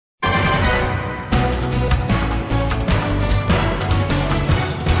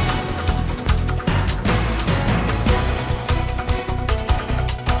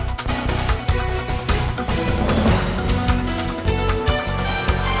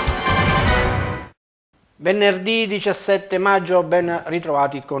Venerdì 17 maggio, ben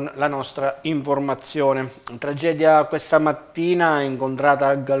ritrovati con la nostra informazione. Tragedia questa mattina incontrata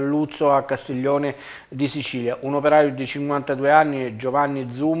a Galluzzo, a Castiglione di Sicilia. Un operaio di 52 anni,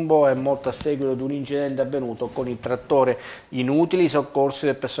 Giovanni Zumbo, è morto a seguito di un incidente avvenuto con il trattore. Inutili soccorsi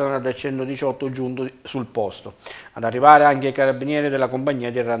del personale del 118 giunto sul posto. Ad arrivare anche i carabinieri della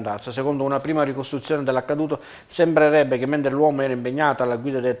compagnia di Randazzo. Secondo una prima ricostruzione dell'accaduto, sembrerebbe che mentre l'uomo era impegnato alla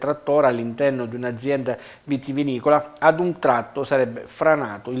guida del trattore all'interno di un'azienda vitivinicola, ad un tratto sarebbe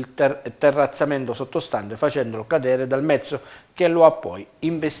franato il terrazzamento sottostante, facendolo cadere dal mezzo che lo ha poi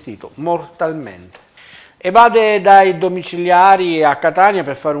investito mortalmente. Evade dai domiciliari a Catania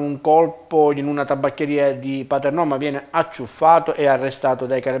per fare un colpo in una tabaccheria di Paternò, ma viene acciuffato e arrestato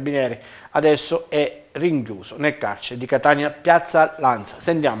dai carabinieri. Adesso è rinchiuso nel carcere di Catania, piazza Lanza.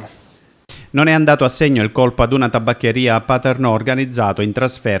 Sentiamo. Non è andato a segno il colpo ad una tabaccheria a Paternò organizzato in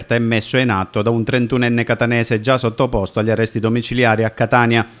trasferta e messo in atto da un 31enne catanese già sottoposto agli arresti domiciliari a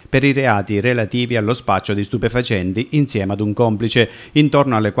Catania per i reati relativi allo spaccio di stupefacenti insieme ad un complice.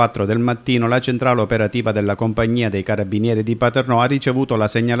 Intorno alle 4 del mattino la centrale operativa della compagnia dei carabinieri di Paternò ha ricevuto la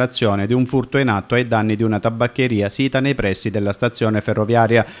segnalazione di un furto in atto ai danni di una tabaccheria sita nei pressi della stazione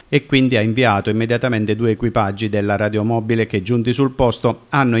ferroviaria e quindi ha inviato immediatamente 2 equipaggi della radiomobile che, giunti sul posto,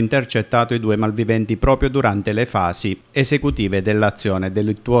 hanno intercettato i 2 malviventi proprio durante le fasi esecutive dell'azione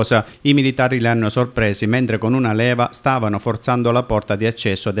delittuosa. I militari li hanno sorpresi mentre con una leva stavano forzando la porta di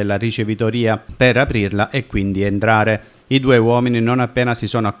accesso della ricevitoria per aprirla e quindi entrare. I 2 uomini, non appena si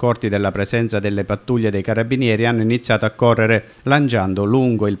sono accorti della presenza delle pattuglie dei carabinieri, hanno iniziato a correre, lanciando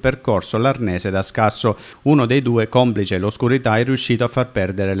lungo il percorso l'arnese da scasso. Uno dei 2, complice l'oscurità, è riuscito a far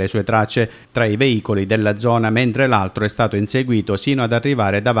perdere le sue tracce tra i veicoli della zona, mentre l'altro è stato inseguito sino ad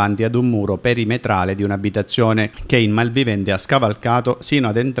arrivare davanti ad un muro perimetrale di un'abitazione che il malvivente ha scavalcato sino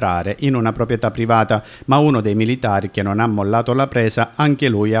ad entrare in una proprietà privata, ma uno dei militari, che non ha mollato la presa, anche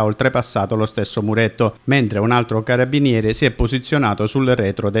lui ha oltrepassato lo stesso muretto, mentre un altro carabiniere si è posizionato sul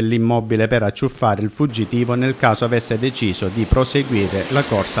retro dell'immobile per acciuffare il fuggitivo nel caso avesse deciso di proseguire la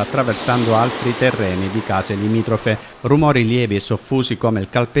corsa attraversando altri terreni di case limitrofe. Rumori lievi e soffusi come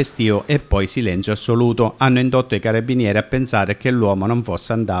il calpestio e poi silenzio assoluto hanno indotto i carabinieri a pensare che l'uomo non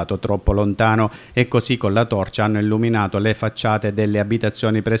fosse andato troppo lontano e così con la torcia hanno illuminato le facciate delle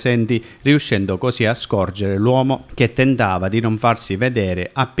abitazioni presenti, riuscendo così a scorgere l'uomo che tentava di non farsi vedere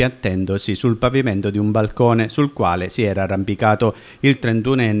appiattendosi sul pavimento di un balcone sul quale si era arrampicato. Il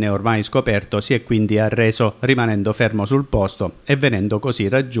 31enne, ormai scoperto, si è quindi arreso, rimanendo fermo sul posto e venendo così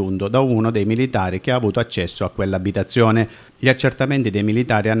raggiunto da uno dei militari che ha avuto accesso a quell'abitazione. Gli accertamenti dei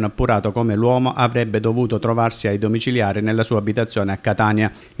militari hanno appurato come l'uomo avrebbe dovuto trovarsi ai domiciliari nella sua abitazione a Catania.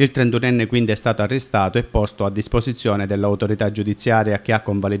 Il 31enne quindi è stato arrestato e posto a disposizione dell'autorità giudiziaria, che ha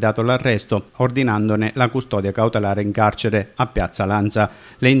convalidato l'arresto ordinandone la custodia cautelare in carcere a piazza Lanza.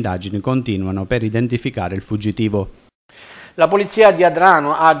 Le indagini continuano per identificare il fuggitivo. La polizia di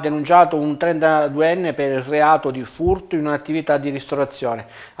Adrano ha denunciato un 32enne per il reato di furto in un'attività di ristorazione.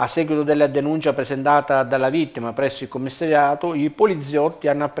 A seguito della denuncia presentata dalla vittima presso il commissariato, i poliziotti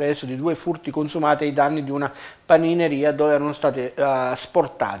hanno appreso di 2 furti consumati ai danni di una panineria dove erano stati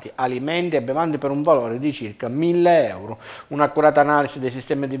sportati alimenti e bevande per un valore di circa 1.000 euro. Un'accurata analisi dei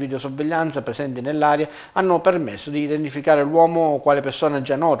sistemi di videosorveglianza presenti nell'area hanno permesso di identificare l'uomo quale persona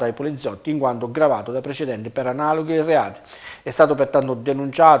già nota ai poliziotti in quanto gravato da precedenti per analoghi reati. È stato pertanto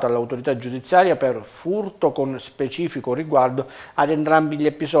denunciato all'autorità giudiziaria per furto con specifico riguardo ad entrambi gli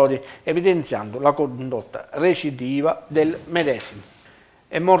episodi, evidenziando la condotta recidiva del medesimo.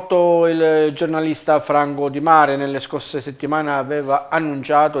 È morto il giornalista Franco Di Mare. Nelle scorse settimane aveva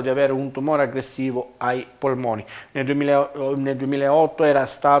annunciato di avere un tumore aggressivo ai polmoni. Nel 2008 era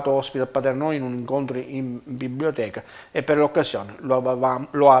stato ospite a Paternò in un incontro in biblioteca e per l'occasione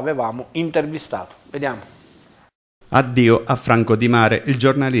lo avevamo intervistato. Vediamo. Addio a Franco Di Mare. Il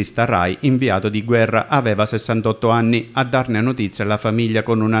giornalista Rai, inviato di guerra, aveva 68 anni. A darne notizia alla famiglia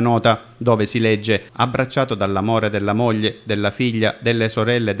con una nota dove si legge: abbracciato dall'amore della moglie, della figlia, delle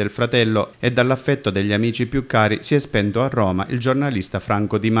sorelle, del fratello e dall'affetto degli amici più cari, si è spento a Roma il giornalista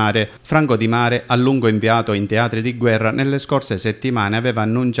Franco Di Mare. Franco Di Mare, a lungo inviato in teatri di guerra, nelle scorse settimane aveva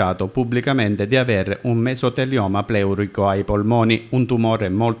annunciato pubblicamente di avere un mesotelioma pleurico ai polmoni, un tumore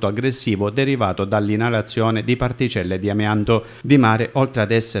molto aggressivo derivato dall'inalazione di particelle particelle di amianto. Di Mare, oltre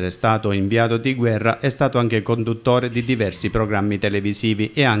ad essere stato inviato di guerra, è stato anche conduttore di diversi programmi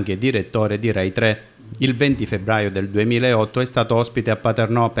televisivi e anche direttore di Rai 3. Il 20 febbraio del 2008 è stato ospite a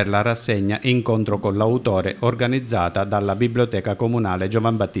Paternò per la rassegna Incontro con l'autore organizzata dalla Biblioteca Comunale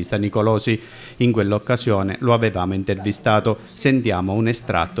Giovan Battista Nicolosi. In quell'occasione lo avevamo intervistato. Sentiamo un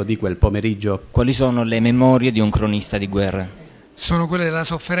estratto di quel pomeriggio. Quali sono le memorie di un cronista di guerra? Sono quelle della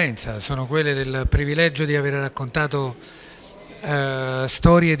sofferenza, sono quelle del privilegio di aver raccontato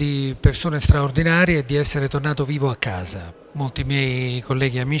storie di persone straordinarie e di essere tornato vivo a casa. Molti miei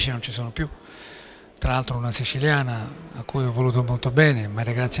colleghi e amici non ci sono più. Tra l'altro una siciliana a cui ho voluto molto bene,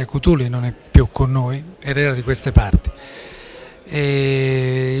 Maria Grazia Cutuli, non è più con noi ed era di queste parti.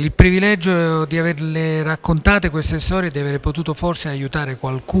 E il privilegio di averle raccontate queste storie, di aver potuto forse aiutare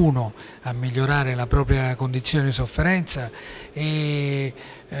qualcuno a migliorare la propria condizione di sofferenza e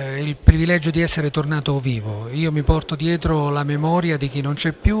il privilegio di essere tornato vivo. Io mi porto dietro la memoria di chi non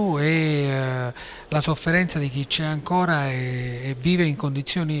c'è più e la sofferenza di chi c'è ancora e vive in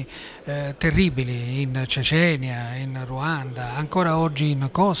condizioni terribili in Cecenia, in Ruanda, ancora oggi in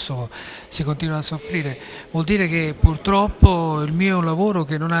Kosovo si continua a soffrire. Vuol dire che purtroppo il mio è un lavoro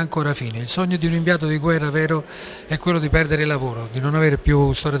che non ha ancora fine. Il sogno di un inviato di guerra vero è quello di perdere il lavoro, di non avere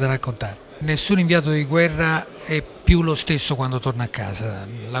più storie da raccontare. Nessun inviato di guerra è più lo stesso quando torna a casa,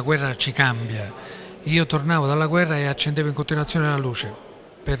 la guerra ci cambia. Io tornavo dalla guerra e accendevo in continuazione la luce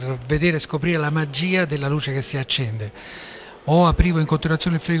per vedere e scoprire la magia della luce che si accende. O aprivo in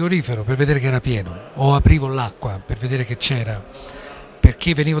continuazione il frigorifero per vedere che era pieno, o aprivo l'acqua per vedere che c'era.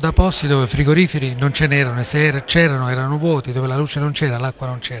 Perché venivo da posti dove frigoriferi non ce n'erano e se c'erano erano vuoti, dove la luce non c'era, l'acqua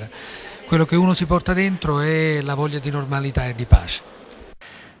non c'era. Quello che uno si porta dentro è la voglia di normalità e di pace.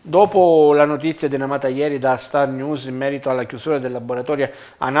 Dopo la notizia dinamata ieri da Star News in merito alla chiusura del laboratorio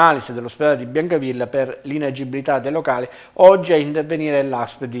analisi dell'ospedale di Biancavilla per l'inagibilità dei locali, oggi a intervenire è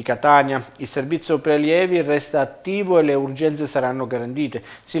l'ASP di Catania. Il servizio prelievi resta attivo e le urgenze saranno garantite,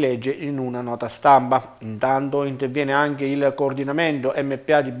 si legge in una nota stampa. Intanto interviene anche il coordinamento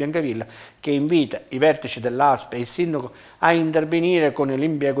MPA di Biancavilla che invita i vertici dell'ASP e il sindaco a intervenire con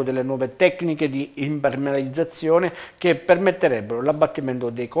l'impiego delle nuove tecniche di impermeabilizzazione che permetterebbero l'abbattimento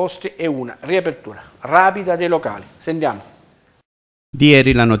dei costi e una riapertura rapida dei locali. Sentiamo. Di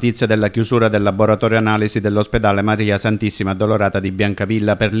ieri la notizia della chiusura del laboratorio analisi dell'ospedale Maria Santissima Addolorata di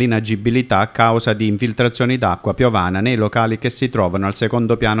Biancavilla per l'inagibilità a causa di infiltrazioni d'acqua piovana nei locali che si trovano al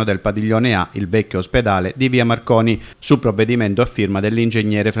secondo piano del padiglione A, il vecchio ospedale di via Marconi, su provvedimento a firma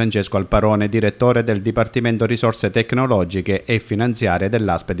dell'ingegnere Francesco Alparone, direttore del Dipartimento Risorse Tecnologiche e Finanziarie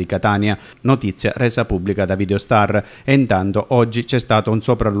dell'ASP di Catania. Notizia resa pubblica da Videostar. E intanto oggi c'è stato un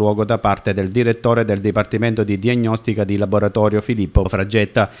sopralluogo da parte del direttore del Dipartimento di Diagnostica di Laboratorio Filippo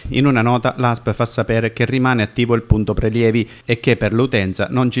Fragetta. In una nota l'ASP fa sapere che rimane attivo il punto prelievi e che per l'utenza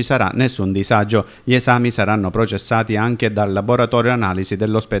non ci sarà nessun disagio. Gli esami saranno processati anche dal laboratorio analisi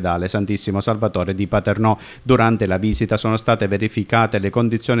dell'ospedale Santissimo Salvatore di Paternò. Durante la visita sono state verificate le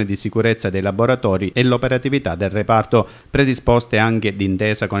condizioni di sicurezza dei laboratori e l'operatività del reparto, predisposte anche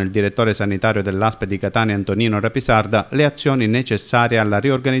d'intesa con il direttore sanitario dell'ASP di Catania Antonino Rapisarda le azioni necessarie alla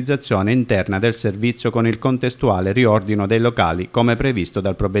riorganizzazione interna del servizio con il contestuale riordino dei locali come previsto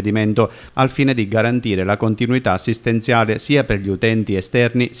dal provvedimento, al fine di garantire la continuità assistenziale sia per gli utenti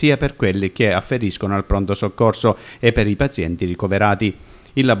esterni sia per quelli che afferiscono al pronto soccorso e per i pazienti ricoverati.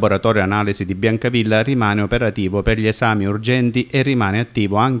 Il laboratorio analisi di Biancavilla rimane operativo per gli esami urgenti e rimane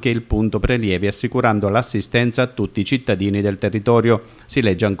attivo anche il punto prelievi assicurando l'assistenza a tutti i cittadini del territorio. Si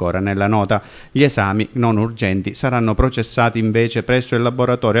legge ancora nella nota. Gli esami non urgenti saranno processati invece presso il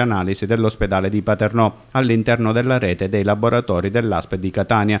laboratorio analisi dell'ospedale di Paternò all'interno della rete dei laboratori dell'ASP di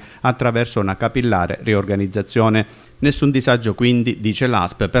Catania attraverso una capillare riorganizzazione. Nessun disagio quindi, dice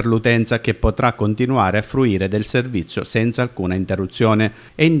l'ASP, per l'utenza che potrà continuare a fruire del servizio senza alcuna interruzione.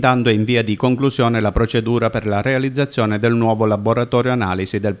 E intanto è in via di conclusione la procedura per la realizzazione del nuovo laboratorio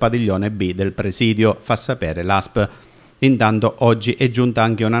analisi del padiglione B del presidio, fa sapere l'ASP. Intanto oggi è giunta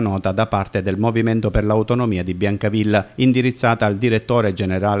anche una nota da parte del Movimento per l'Autonomia di Biancavilla, indirizzata al direttore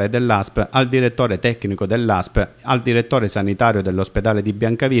generale dell'ASP, al direttore tecnico dell'ASP, al direttore sanitario dell'ospedale di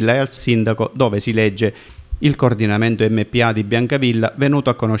Biancavilla e al sindaco, dove si legge: il coordinamento MPA di Biancavilla, venuto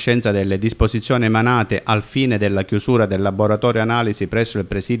a conoscenza delle disposizioni emanate al fine della chiusura del laboratorio analisi presso il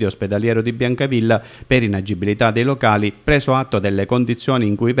presidio ospedaliero di Biancavilla per inagibilità dei locali, preso atto delle condizioni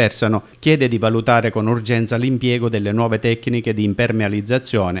in cui versano, chiede di valutare con urgenza l'impiego delle nuove tecniche di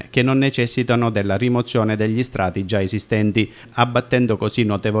impermeabilizzazione che non necessitano della rimozione degli strati già esistenti, abbattendo così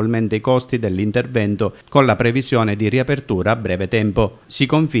notevolmente i costi dell'intervento con la previsione di riapertura a breve tempo. Si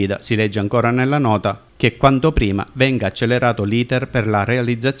confida, si legge ancora nella nota, che quanto prima venga accelerato l'iter per la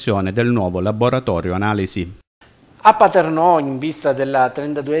realizzazione del nuovo laboratorio analisi. A Paternò, in vista della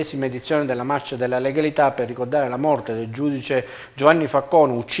 32esima edizione della Marcia della Legalità per ricordare la morte del giudice Giovanni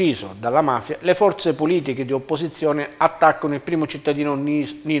Falcone ucciso dalla mafia, le forze politiche di opposizione attaccano il primo cittadino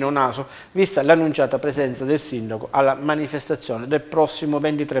Nino Naso, vista l'annunciata presenza del sindaco alla manifestazione del prossimo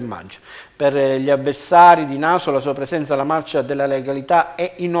 23 maggio. Per gli avversari di Naso la sua presenza alla Marcia della Legalità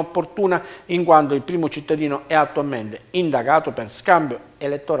è inopportuna in quanto il primo cittadino è attualmente indagato per scambio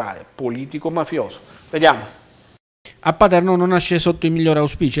elettorale politico-mafioso. Vediamo. A Paternò non nasce sotto i migliori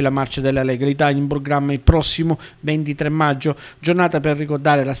auspici la Marcia della Legalità, in programma il prossimo 23 maggio, giornata per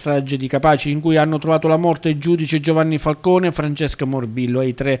ricordare la strage di Capaci in cui hanno trovato la morte il giudice Giovanni Falcone, Francesca Morbillo e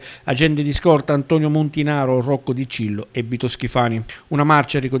i 3 agenti di scorta Antonio Montinaro, Rocco Di Cillo e Vito Schifani. Una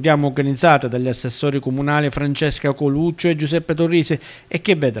marcia, ricordiamo, organizzata dagli assessori comunali Francesca Coluccio e Giuseppe Torrisi e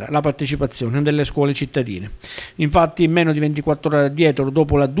che vedrà la partecipazione delle scuole cittadine. Infatti, in meno di 24 ore addietro,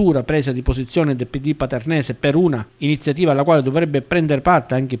 dopo la dura presa di posizione del PD paternese per una iniziativa alla quale dovrebbe prendere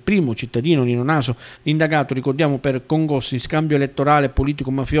parte anche il primo cittadino Nino Naso, l'indagato, ricordiamo, per concorso in scambio elettorale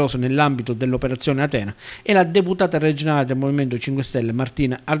politico-mafioso nell'ambito dell'operazione Atena, e la deputata regionale del Movimento 5 Stelle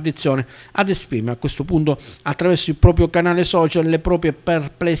Martina Ardizione ad esprimere a questo punto attraverso il proprio canale social le proprie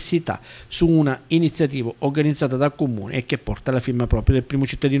perplessità su una iniziativa organizzata dal comune e che porta la firma proprio del primo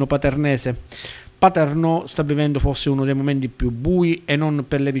cittadino paternese. Paternò sta vivendo forse uno dei momenti più bui, e non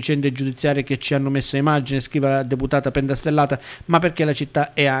per le vicende giudiziarie che ci hanno messo a immagine, scrive la deputata pentastellata, ma perché la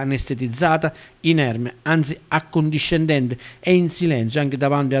città è anestetizzata, inerme, anzi accondiscendente e in silenzio anche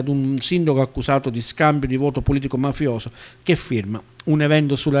davanti ad un sindaco accusato di scambio di voto politico-mafioso che firma un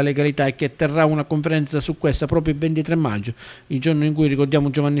evento sulla legalità e che terrà una conferenza su questa proprio il 23 maggio, il giorno in cui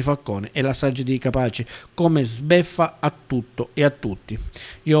ricordiamo Giovanni Falcone e la strage di Capaci, come sbeffa a tutto e a tutti.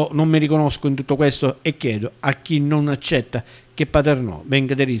 Io non mi riconosco in tutto questo e chiedo a chi non accetta che Paternò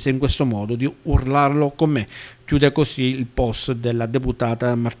venga derisa in questo modo di urlarlo con me. Chiude così il post della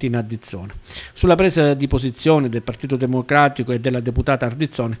deputata Martina Ardizzone. Sulla presa di posizione del Partito Democratico e della deputata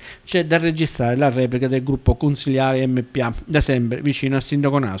Ardizzone c'è da registrare la replica del gruppo consiliare MPA, da sempre vicino al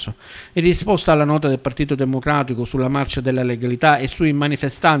sindaco Naso. In risposta alla nota del Partito Democratico sulla marcia della legalità e sui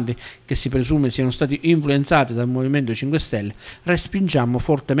manifestanti che si presume siano stati influenzati dal Movimento 5 Stelle, respingiamo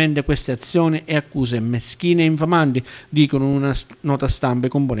fortemente queste azioni e accuse meschine e infamanti, dicono una nota stampa i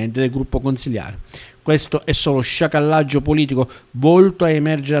componenti del gruppo consiliare. Questo è solo sciacallaggio politico volto a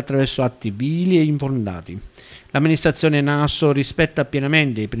emergere attraverso atti vili e infondati. L'amministrazione Naso rispetta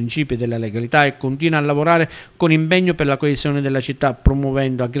pienamente i principi della legalità e continua a lavorare con impegno per la coesione della città,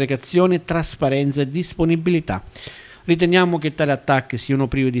 promuovendo aggregazione, trasparenza e disponibilità. Riteniamo che tali attacchi siano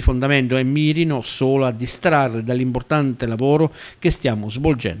privi di fondamento e mirino solo a distrarre dall'importante lavoro che stiamo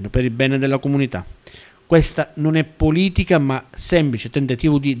svolgendo per il bene della comunità. Questa non è politica, ma semplice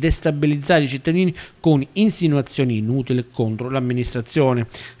tentativo di destabilizzare i cittadini con insinuazioni inutili contro l'amministrazione.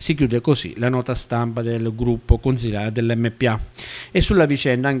 Si chiude così la nota stampa del gruppo consiliare dell'MPA. E sulla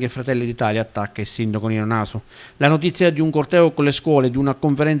vicenda anche Fratelli d'Italia attacca il sindaco Nino Naso. La notizia di un corteo con le scuole, di una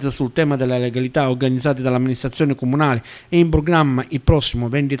conferenza sul tema della legalità organizzata dall'amministrazione comunale e in programma il prossimo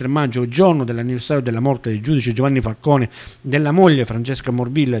 23 maggio, giorno dell'anniversario della morte del giudice Giovanni Falcone, della moglie Francesca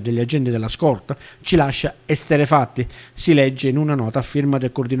Morbillo e degli agenti della scorta, ci lascia esterefatti. Si legge in una nota a firma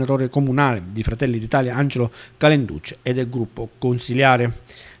del coordinatore comunale di Fratelli d'Italia Angelo Calenducci e del gruppo consiliare.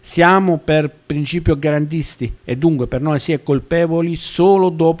 Siamo per principio garantisti e dunque per noi si è colpevoli solo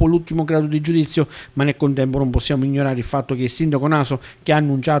dopo l'ultimo grado di giudizio, ma nel contempo non possiamo ignorare il fatto che il sindaco Naso, che ha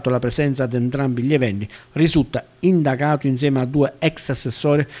annunciato la presenza ad entrambi gli eventi, risulta indagato insieme a 2 ex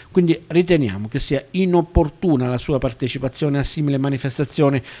assessori, quindi riteniamo che sia inopportuna la sua partecipazione a simili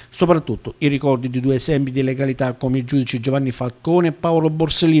manifestazioni, soprattutto i ricordi di 2 esempi di legalità come i giudici Giovanni Falcone e Paolo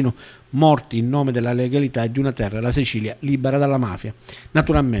Borsellino, morti in nome della legalità e di una terra, la Sicilia, libera dalla mafia.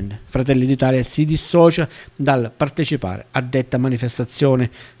 Naturalmente Fratelli d'Italia si dissocia dal partecipare a detta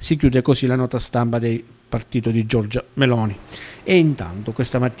manifestazione. Si chiude così la nota stampa del partito di Giorgia Meloni. E intanto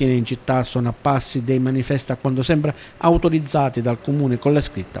questa mattina in città sono apparsi dei manifesti a quanto sembra autorizzati dal comune con la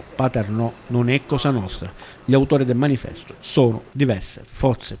scritta "Paternò non è cosa nostra". Gli autori del manifesto sono diverse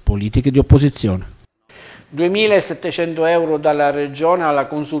forze politiche di opposizione. 2.700 euro dalla Regione alla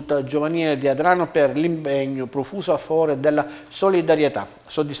consulta giovanile di Adrano per l'impegno profuso a favore della solidarietà.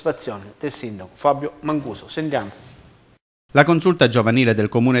 Soddisfazione del sindaco Fabio Mancuso. Sentiamo. La consulta giovanile del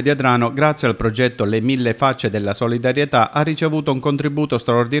Comune di Adrano, grazie al progetto Le 1000 Facce della Solidarietà, ha ricevuto un contributo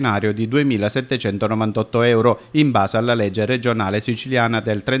straordinario di 2.798 euro in base alla legge regionale siciliana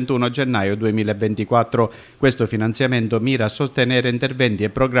del 31 gennaio 2024. Questo finanziamento mira a sostenere interventi e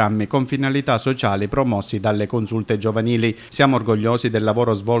programmi con finalità sociali promossi dalle consulte giovanili. Siamo orgogliosi del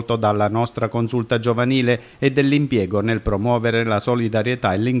lavoro svolto dalla nostra consulta giovanile e dell'impiego nel promuovere la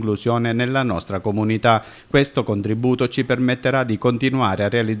solidarietà e l'inclusione nella nostra comunità. Questo contributo ci permetterà di continuare a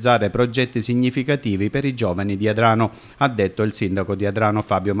realizzare progetti significativi per i giovani di Adrano, ha detto il sindaco di Adrano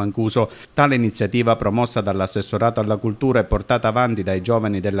Fabio Mancuso. Tale iniziativa, promossa dall'assessorato alla cultura e portata avanti dai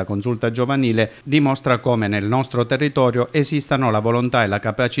giovani della consulta giovanile, dimostra come nel nostro territorio esistano la volontà e la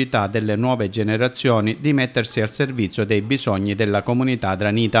capacità delle nuove generazioni di mettersi al servizio dei bisogni della comunità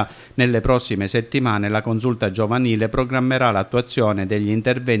adranita. Nelle prossime settimane la consulta giovanile programmerà l'attuazione degli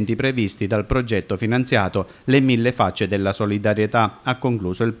interventi previsti dal progetto finanziato Le 1000 Facce della Solidarietà, ha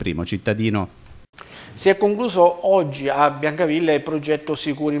concluso il primo cittadino. Si è concluso oggi a Biancavilla il progetto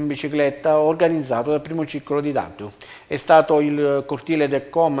Sicuri in bicicletta organizzato dal primo ciclo didattico. È stato il cortile del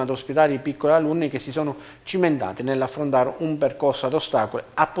COM ad ospitare i piccoli alunni che si sono cimentati nell'affrontare un percorso ad ostacoli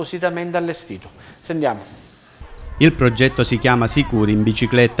appositamente allestito. Sentiamo. Il progetto si chiama Sicuri in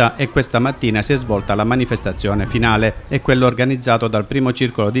bicicletta e questa mattina si è svolta la manifestazione finale. È quello organizzato dal primo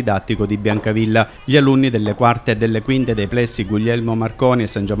circolo didattico di Biancavilla. Gli alunni delle quarte e delle quinte dei plessi Guglielmo Marconi e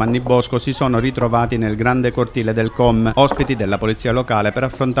San Giovanni Bosco si sono ritrovati nel grande cortile del COM, ospiti della polizia locale, per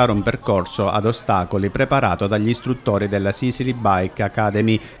affrontare un percorso ad ostacoli preparato dagli istruttori della Sicily Bike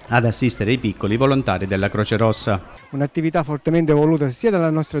Academy ad assistere i piccoli volontari della Croce Rossa. Un'attività fortemente voluta sia dalla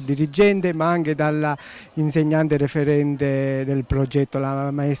nostra dirigente ma anche dalla insegnante referente del progetto,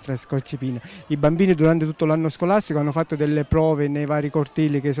 la maestra Scorcipina. I bambini durante tutto l'anno scolastico hanno fatto delle prove nei vari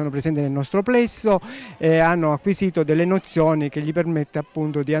cortili che sono presenti nel nostro plesso e hanno acquisito delle nozioni che gli permette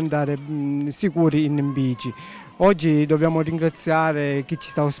appunto di andare sicuri in bici. Oggi dobbiamo ringraziare chi ci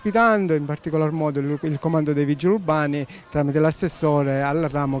sta ospitando, in particolar modo il comando dei vigili urbani tramite l'assessore al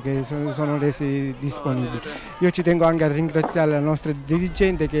ramo che sono resi disponibili. Io ci tengo anche a ringraziare la nostra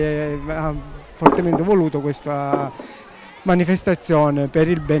dirigente che ha fortemente voluto questa manifestazione per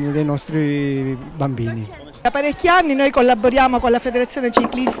il bene dei nostri bambini. Da parecchi anni noi collaboriamo con la Federazione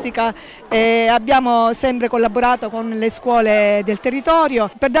Ciclistica e abbiamo sempre collaborato con le scuole del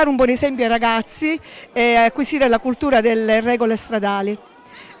territorio per dare un buon esempio ai ragazzi e acquisire la cultura delle regole stradali.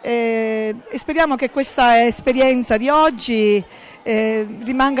 E speriamo che questa esperienza di oggi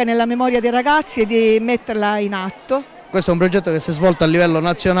rimanga nella memoria dei ragazzi e di metterla in atto. Questo è un progetto che si è svolto a livello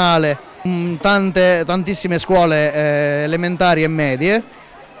nazionale, tantissime scuole elementari e medie.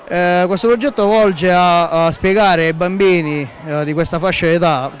 Questo progetto volge a spiegare ai bambini di questa fascia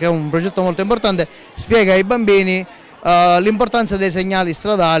d'età, che è un progetto molto importante, spiega ai bambini l'importanza dei segnali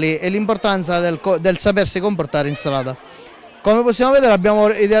stradali e l'importanza del sapersi comportare in strada. Come possiamo vedere abbiamo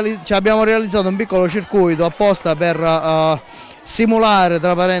realizzato un piccolo circuito apposta per simulare,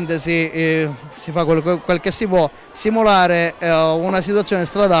 tra parentesi, si fa quel che si può, simulare una situazione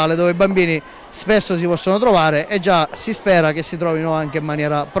stradale dove i bambini spesso si possono trovare e già si spera che si trovino anche in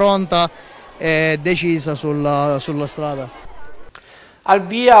maniera pronta e decisa sulla strada. Al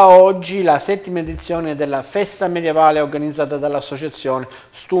via oggi la 7ª edizione della festa medievale organizzata dall'associazione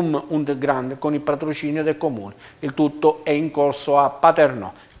Stum und Grand con il patrocinio del comune. Il tutto è in corso a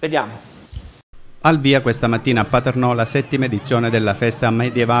Paternò. Vediamo. Al via questa mattina a Paternò la 7ª edizione della festa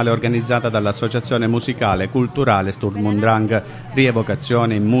medievale organizzata dall'associazione musicale culturale Sturm und Drang,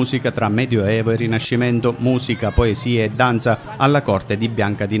 rievocazione in musica tra Medioevo e Rinascimento, musica, poesie e danza alla corte di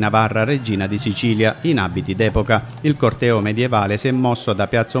Bianca di Navarra, regina di Sicilia, in abiti d'epoca. Il corteo medievale si è mosso da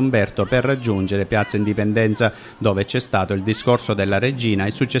Piazza Umberto per raggiungere Piazza Indipendenza, dove c'è stato il discorso della regina e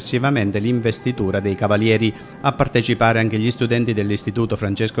successivamente l'investitura dei cavalieri. A partecipare anche gli studenti dell'Istituto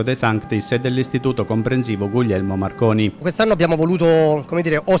Francesco De Sanctis e dell'Istituto Comprensivo Guglielmo Marconi. Quest'anno abbiamo voluto, come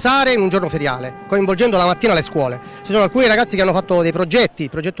dire, osare in un giorno feriale, coinvolgendo la mattina le scuole. Ci sono alcuni ragazzi che hanno fatto dei progetti,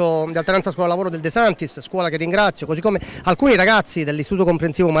 progetto di alternanza scuola-lavoro del De Santis, scuola che ringrazio, così come alcuni ragazzi dell'Istituto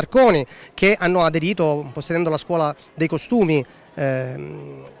Comprensivo Marconi che hanno aderito possedendo la scuola dei costumi,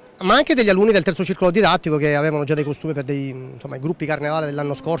 ma anche degli alunni del terzo circolo didattico che avevano già dei costumi per i gruppi carnevale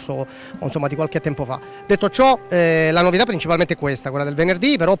dell'anno scorso o insomma di qualche tempo fa. Detto ciò, la novità principalmente è questa, quella del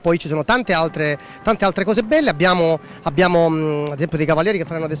venerdì, però poi ci sono tante altre cose belle. Abbiamo ad esempio dei cavalieri che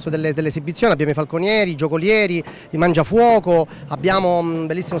faranno adesso delle esibizioni, abbiamo i falconieri, i giocolieri, i mangiafuoco, abbiamo un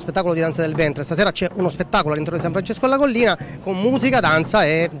bellissimo spettacolo di danza del ventre. Stasera c'è uno spettacolo all'interno di San Francesco alla Collina con musica, danza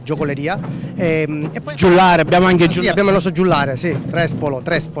e giocoleria. E poi giullare, abbiamo anche giullare. Sì, abbiamo il nostro giullare, sì,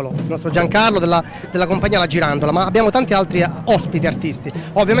 Trespolo. il nostro Giancarlo della compagnia La Girandola, ma abbiamo tanti altri ospiti artisti.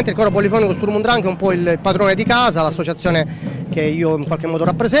 Ovviamente il coro polifonico Sturmundrang è un po' il padrone di casa, l'associazione che io in qualche modo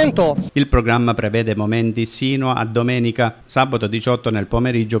rappresento. Il programma prevede momenti sino a domenica. Sabato 18 nel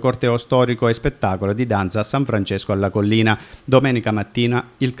pomeriggio corteo storico e spettacolo di danza a San Francesco alla Collina. Domenica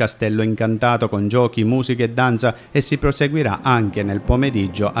mattina il Castello Incantato con giochi, musica e danza, e si proseguirà anche nel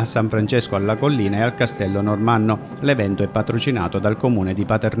pomeriggio a San Francesco alla Collina e al Castello Normanno. L'evento è patrocinato dal comune di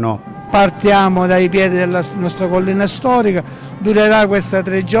Paternò. Partiamo dai piedi della nostra collina storica, durerà questa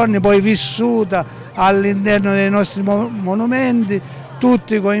 3 giorni, poi vissuta all'interno dei nostri monumenti,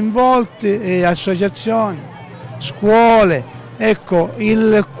 tutti coinvolti, associazioni, scuole. Ecco,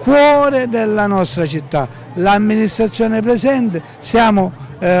 il cuore della nostra città, l'amministrazione presente, siamo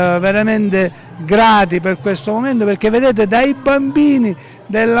veramente grati per questo momento, perché vedete, dai bambini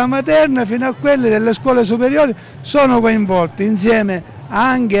della materna fino a quelli delle scuole superiori sono coinvolti, insieme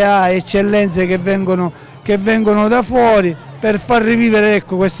anche a eccellenze che vengono da fuori, per far rivivere,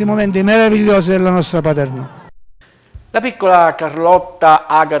 ecco, questi momenti meravigliosi della nostra Paternò. La piccola Carlotta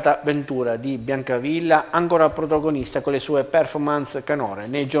Agata Ventura di Biancavilla, ancora protagonista con le sue performance canore.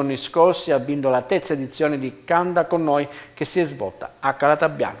 Nei giorni scorsi ha vinto la 3ª edizione di Canta con noi, che si è svolta a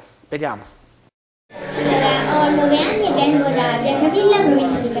Calatabbiano. Vediamo. Allora, ho 9 anni e vengo da Biancavilla,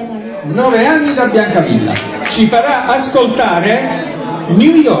 provincia di Catania. 9 anni da Biancavilla. Ci farà ascoltare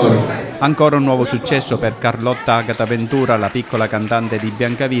New York. Ancora un nuovo successo per Carlotta Agata Ventura, la piccola cantante di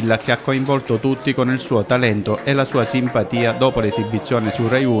Biancavilla, che ha coinvolto tutti con il suo talento e la sua simpatia dopo l'esibizione su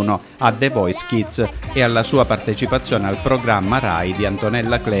Rai 1 a The Voice Kids e alla sua partecipazione al programma Rai di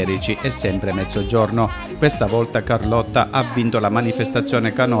Antonella Clerici e Sempre Mezzogiorno. Questa volta Carlotta ha vinto la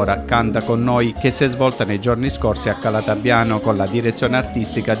manifestazione canora Canta con noi, che si è svolta nei giorni scorsi a Calatabbiano con la direzione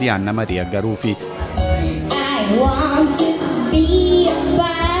artistica di Anna Maria Garufi. I want to be a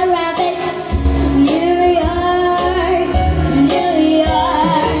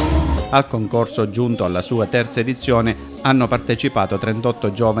Al concorso, giunto alla sua 3ª edizione, hanno partecipato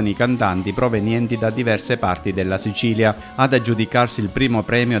 38 giovani cantanti provenienti da diverse parti della Sicilia. Ad aggiudicarsi il primo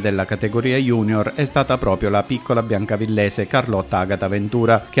premio della categoria junior è stata proprio la piccola biancavillese Carlotta Agata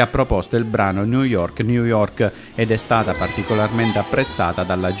Ventura, che ha proposto il brano New York, New York, ed è stata particolarmente apprezzata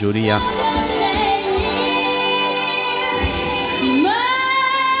dalla giuria.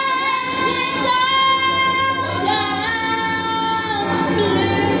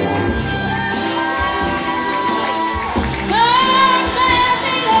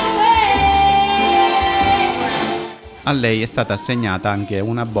 A lei è stata assegnata anche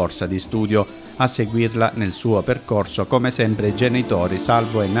una borsa di studio. A seguirla nel suo percorso, come sempre, i genitori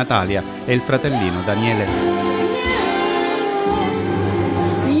Salvo e Natalia e il fratellino Daniele.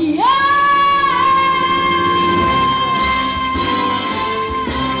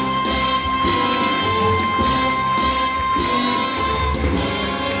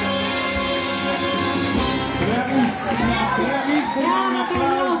 Bravissima, un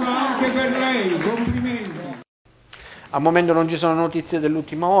applauso anche per lei, complimenti. Al momento non ci sono notizie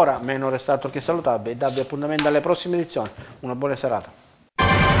dell'ultima ora, a me non resta altro che salutarvi e darvi appuntamento alle prossime edizioni. Una buona serata.